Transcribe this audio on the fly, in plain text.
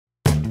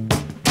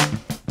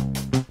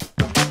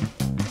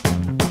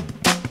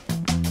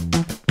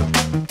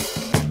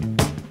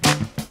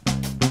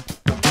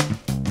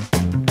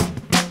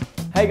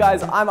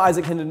guys, I'm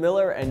Hinden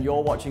Miller and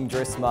you're watching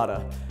Dress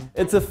Smarter.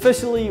 It's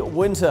officially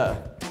winter,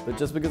 but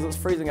just because it's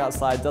freezing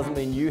outside doesn't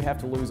mean you have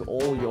to lose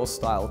all your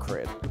style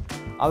cred.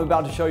 I'm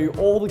about to show you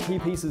all the key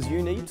pieces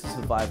you need to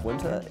survive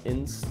winter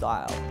in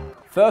style.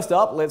 First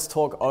up, let's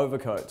talk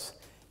overcoats.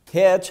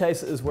 Here,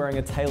 Chase is wearing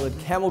a tailored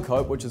camel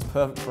coat, which is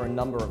perfect for a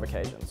number of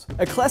occasions.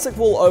 A classic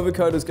wool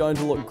overcoat is going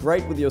to look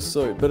great with your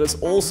suit, but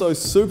it's also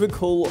super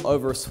cool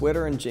over a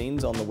sweater and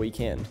jeans on the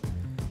weekend.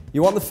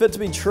 You want the fit to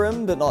be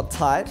trim but not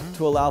tight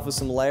to allow for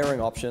some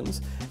layering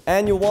options,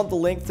 and you'll want the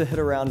length to hit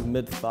around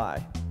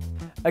mid-thigh.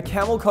 A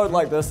camel coat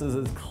like this is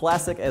as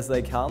classic as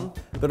they come,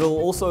 but it'll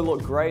also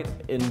look great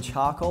in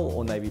charcoal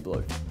or navy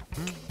blue.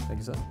 Thank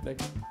you, sir. Thank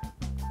you.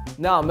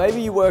 Now,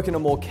 maybe you work in a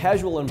more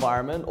casual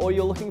environment or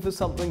you're looking for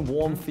something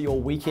warm for your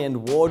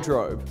weekend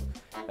wardrobe.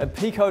 A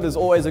peacoat is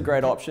always a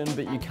great option,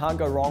 but you can't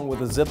go wrong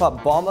with a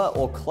zip-up bomber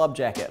or club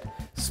jacket.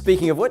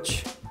 Speaking of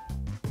which,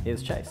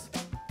 here's Chase.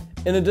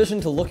 In addition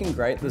to looking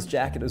great, this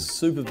jacket is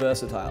super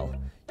versatile.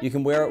 You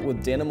can wear it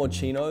with denim or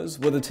chinos,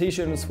 with a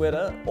t-shirt and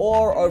sweater,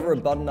 or over a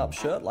button-up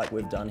shirt like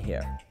we've done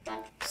here.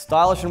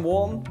 Stylish and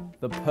warm,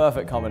 the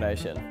perfect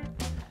combination.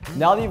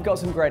 Now that you've got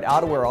some great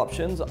outerwear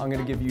options, I'm going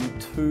to give you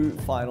two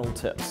final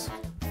tips.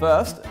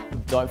 First,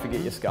 don't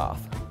forget your scarf.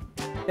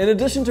 In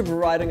addition to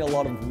providing a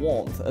lot of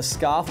warmth, a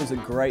scarf is a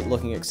great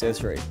looking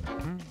accessory.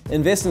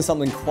 Invest in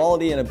something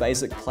quality in a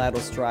basic plaid or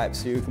stripe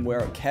so you can wear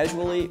it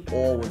casually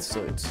or with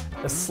suits.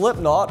 A slip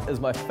knot is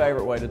my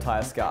favorite way to tie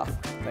a scarf.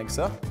 Thanks,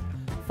 sir.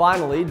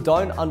 Finally,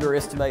 don't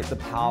underestimate the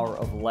power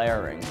of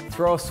layering.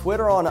 Throw a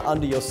sweater on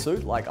under your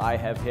suit like I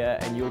have here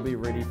and you'll be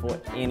ready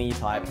for any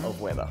type of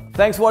weather.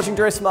 Thanks for watching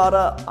Dress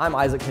Smarter. I'm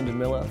Hinden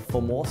Miller.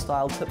 For more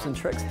style tips and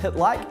tricks, hit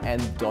like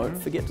and don't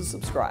forget to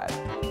subscribe.